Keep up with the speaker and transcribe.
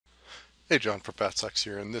Hey, John from FatSucks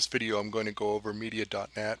here. In this video I'm going to go over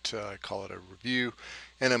media.net. I call it a review,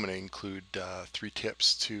 and I'm going to include 3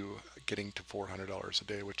 tips to getting to $400 a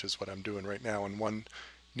day, which is what I'm doing right now in one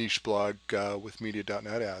niche blog with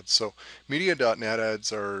media.net ads. So media.net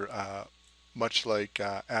ads are much like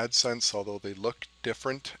AdSense, although they look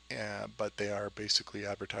different, but they are basically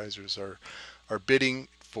advertisers are bidding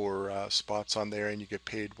for spots on there, and you get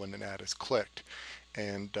paid when an ad is clicked.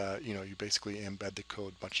 And you basically embed the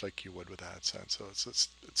code much like you would with AdSense. So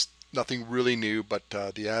it's nothing really new, but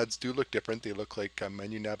the ads do look different. They look like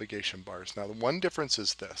menu navigation bars. Now the one difference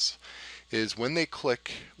is this, is when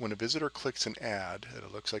when a visitor clicks an ad,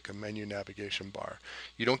 it looks like a menu navigation bar.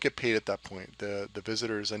 You don't get paid at that point. The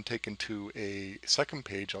visitor is then taken to a second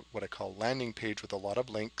page, what I call landing page, with a lot of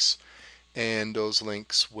links, and those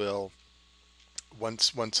links will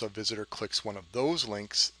once a visitor clicks one of those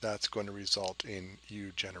links, that's going to result in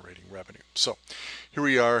you generating revenue. So here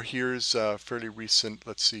we are. Here's fairly recent.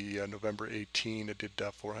 Let's see, November 18, I did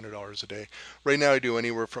 $400 a day. Right now I do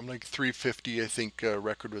anywhere from like 350. I think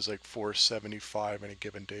record was like 475 in a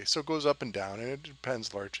given day. So it goes up and down, and it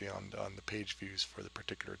depends largely on the page views for the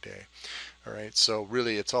particular day. All right, so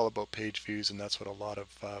really it's all about page views, and that's what a lot of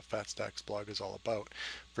FatStack's blog is all about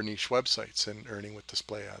for niche websites and earning with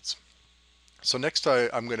display ads. So next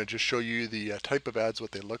I'm going to just show you the type of ads,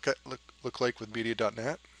 what they look like with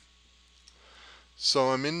media.net. So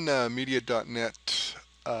I'm in media.net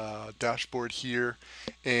dashboard here,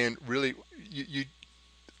 and really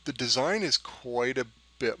the design is quite a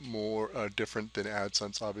bit more different than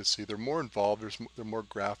AdSense. Obviously they're more involved, they're more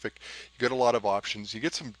graphic, you get a lot of options, you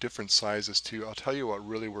get some different sizes too. I'll tell you what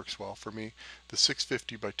really works well for me: the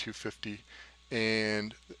 650 by 250,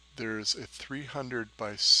 and there's a 300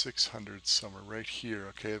 by 600 somewhere right here.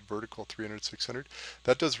 Okay, a vertical 300 600,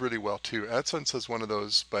 that does really well too. AdSense has one of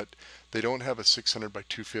those, but they don't have a 600 by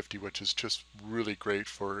 250, which is just really great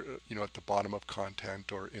for at the bottom of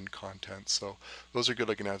content or in content. So those are good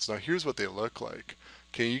looking ads. Now here's what they look like.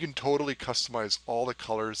 Okay, you can totally customize all the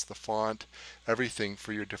colors, the font, everything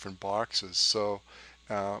for your different boxes. So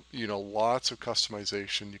lots of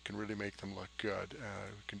customization. You can really make them look good.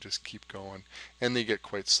 We can just keep going, and they get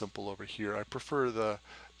quite simple over here. I prefer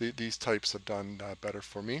these types have done better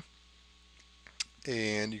for me.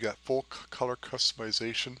 And you got full color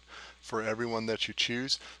customization for everyone that you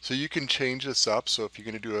choose. So you can change this up. So if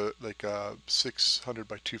you're going to do a 600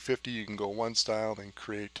 by 250, you can go one style, then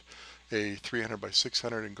create a 300 by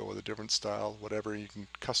 600 and go with a different style, whatever. You can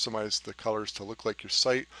customize the colors to look like your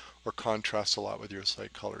site or contrast a lot with your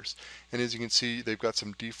site colors. And as you can see, they've got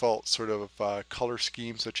some default sort of color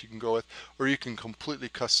schemes that you can go with, or you can completely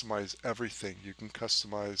customize everything. You can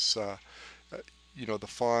customize the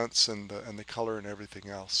fonts and the color and everything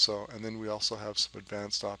else. So, and then we also have some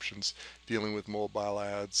advanced options dealing with mobile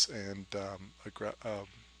ads and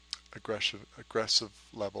aggressive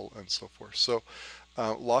level and so forth. So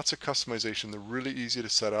lots of customization. They're really easy to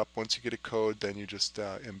set up. Once you get a code, then you just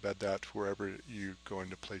embed that wherever you going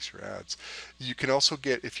to place your ads. You can also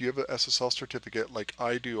get, if you have an SSL certificate like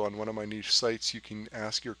I do on one of my niche sites, you can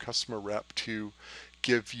ask your customer rep to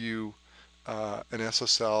give you an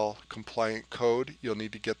SSL compliant code.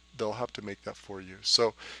 They'll have to make that for you.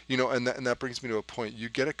 So, and that brings me to a point. You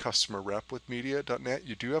get a customer rep with media.net.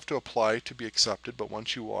 You do have to apply to be accepted, but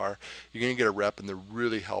once you are, you're going to get a rep, and they're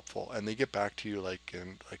really helpful, and they get back to you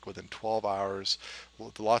within 12 hours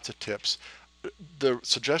with lots of tips. The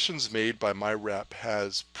suggestions made by my rep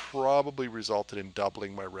has probably resulted in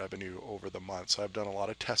doubling my revenue over the months. I've done a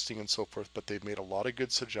lot of testing and so forth, but they've made a lot of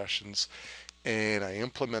good suggestions, and I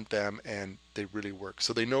implement them, and they really work.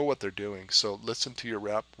 So they know what they're doing. So listen to your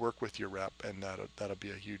rep, work with your rep, and that'll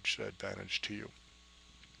be a huge advantage to you.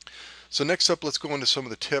 So next up, let's go into some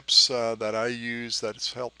of the tips that I use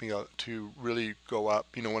that's helped me out to really go up.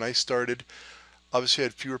 When I started, obviously I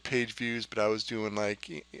had fewer page views, but I was doing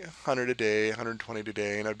like 100 a day, 120 a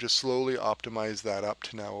day, and I've just slowly optimized that up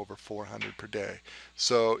to now over 400 per day.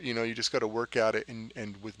 So you just got to work at it,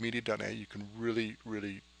 and with media.net you can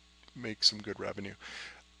really make some good revenue.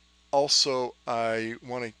 Also, I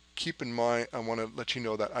want to keep in mind, I want to let you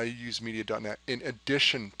know that I use media.net in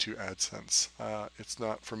addition to AdSense. It's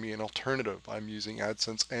not, for me, an alternative. I'm using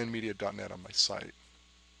AdSense and media.net on my site.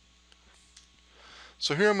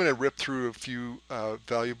 So here I'm going to rip through a few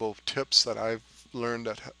valuable tips that I've learned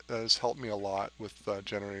that has helped me a lot with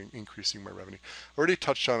increasing my revenue. I already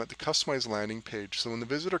touched on it, the customized landing page. So when the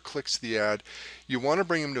visitor clicks the ad, you want to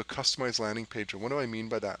bring them to a customized landing page. And what do I mean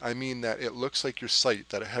by that? I mean that it looks like your site,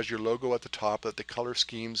 that it has your logo at the top, that the color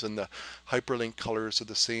schemes and the hyperlink colors are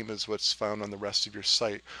the same as what's found on the rest of your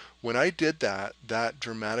site. When I did that, that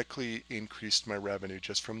dramatically increased my revenue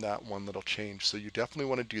just from that one little change. So you definitely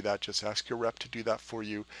want to do that. Just ask your rep to do that for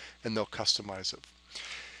you and they'll customize it.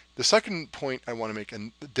 The second point I want to make,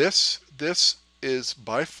 and this is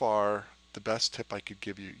by far the best tip I could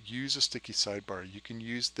give you. Use a sticky sidebar. You can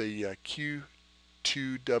use the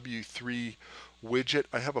Q2W3 widget.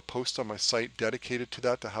 I have a post on my site dedicated to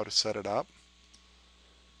that, to how to set it up.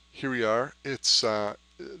 Here we are. It's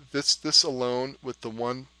this alone with the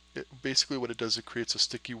one. Basically, what it does, it creates a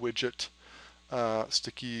sticky widget,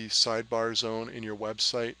 sticky sidebar zone in your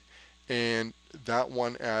website, and that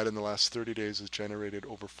one ad in the last 30 days has generated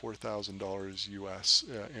over $4,000 US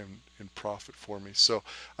in profit for me. So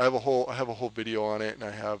I have a whole video on it, and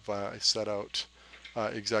I set out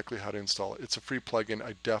exactly how to install it. It's a free plugin.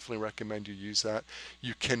 I definitely recommend you use that.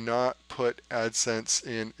 You cannot put AdSense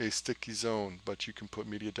in a sticky zone, but you can put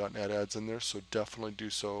media.net ads in there, so definitely do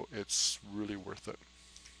so. It's really worth it.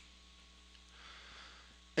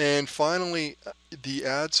 And finally, the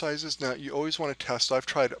ad sizes. Now, you always want to test. I've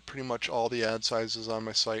tried pretty much all the ad sizes on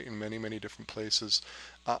my site in many, many different places.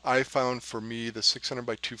 I found for me the 600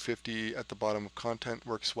 by 250 at the bottom of content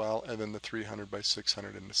works well, and then the 300 by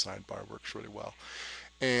 600 in the sidebar works really well.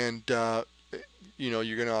 And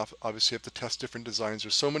you're going to obviously have to test different designs.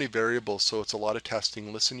 There's so many variables, so it's a lot of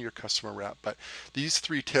testing. Listen to your customer rep. But these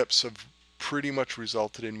 3 tips have pretty much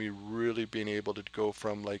resulted in me really being able to go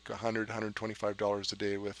from like $100, $125 a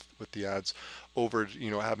day with the ads over,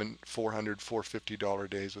 having $400, $450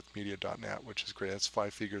 days with media.net, which is great. That's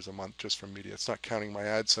 5 figures a month just from media. It's not counting my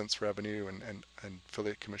AdSense revenue and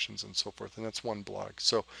affiliate commissions and so forth. And that's one blog.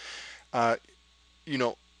 So, you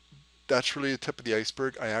know, that's really the tip of the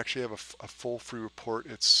iceberg. I actually have a full free report.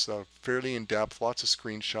 It's fairly in depth, lots of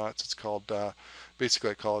screenshots. It's called, basically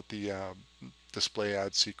I call it the display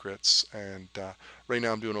ad secrets. And right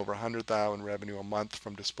now I'm doing over 100,000 revenue a month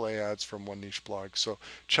from display ads from one niche blog. So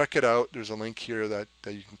check it out. There's a link here that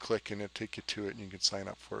you can click and it'll take you to it and you can sign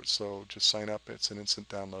up for it. So just sign up. It's an instant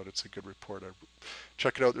download. It's a good report.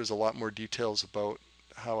 Check it out. There's a lot more details about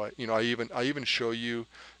how I even show you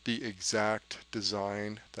the exact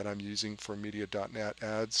design that I'm using for media.net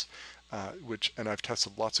ads, and I've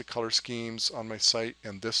tested lots of color schemes on my site,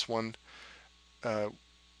 and this one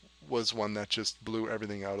was one that just blew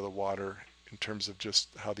everything out of the water in terms of just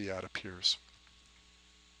how the ad appears.